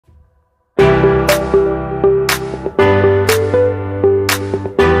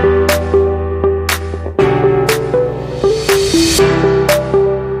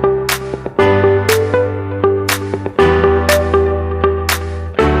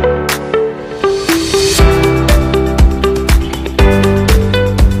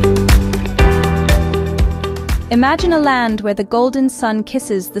Imagine a land where the golden sun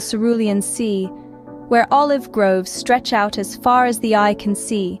kisses the cerulean sea, where olive groves stretch out as far as the eye can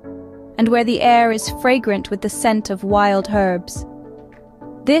see, and where the air is fragrant with the scent of wild herbs.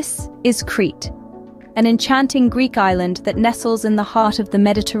 This is Crete, an enchanting Greek island that nestles in the heart of the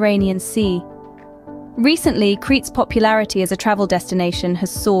Mediterranean Sea. Recently, Crete's popularity as a travel destination has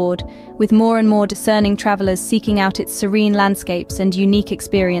soared, with more and more discerning travelers seeking out its serene landscapes and unique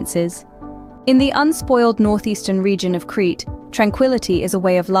experiences. In the unspoiled northeastern region of Crete, tranquility is a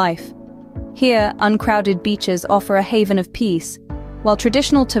way of life. Here, uncrowded beaches offer a haven of peace, while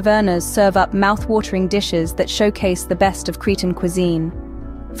traditional tavernas serve up mouth-watering dishes that showcase the best of Cretan cuisine.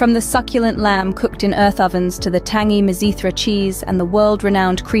 From the succulent lamb cooked in earth ovens to the tangy Mizithra cheese and the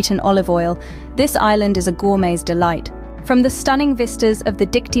world-renowned Cretan olive oil, this island is a gourmet's delight. From the stunning vistas of the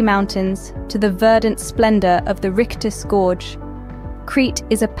Dicti Mountains to the verdant splendor of the Rictus Gorge, Crete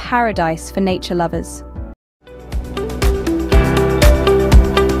is a paradise for nature lovers.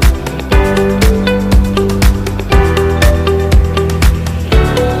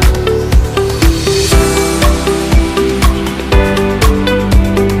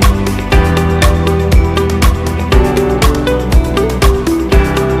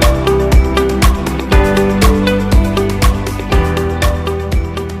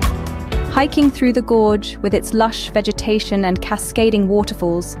 Hiking through the gorge, with its lush vegetation and cascading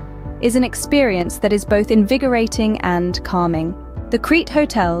waterfalls, is an experience that is both invigorating and calming. The Crete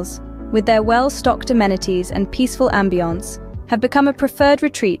hotels, with their well-stocked amenities and peaceful ambience, have become a preferred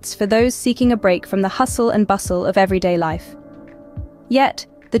retreats for those seeking a break from the hustle and bustle of everyday life. Yet,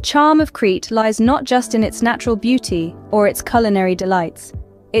 the charm of Crete lies not just in its natural beauty or its culinary delights.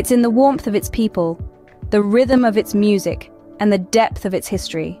 It's in the warmth of its people, the rhythm of its music, and the depth of its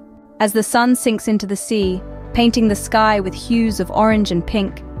history. As the sun sinks into the sea, painting the sky with hues of orange and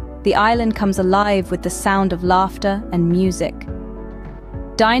pink, the island comes alive with the sound of laughter and music.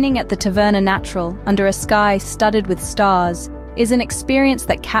 Dining at the Taverna Natural, under a sky studded with stars, is an experience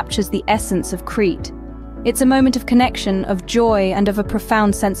that captures the essence of Crete. It's a moment of connection, of joy, and of a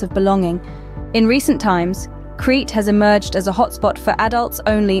profound sense of belonging. In recent times, Crete has emerged as a hotspot for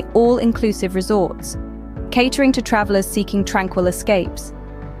adults-only, all-inclusive resorts, catering to travelers seeking tranquil escapes.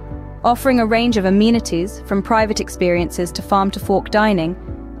 Offering a range of amenities, from private experiences to farm-to-fork dining,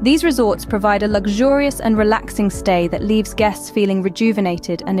 these resorts provide a luxurious and relaxing stay that leaves guests feeling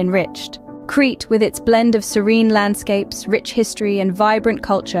rejuvenated and enriched. Crete, with its blend of serene landscapes, rich history, and vibrant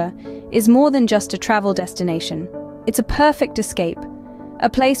culture, is more than just a travel destination. It's a perfect escape, a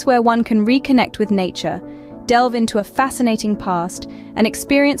place where one can reconnect with nature, delve into a fascinating past, and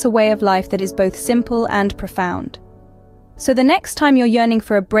experience a way of life that is both simple and profound. So the next time you're yearning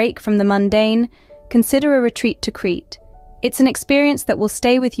for a break from the mundane, consider a retreat to Crete. It's an experience that will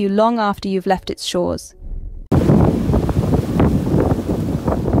stay with you long after you've left its shores.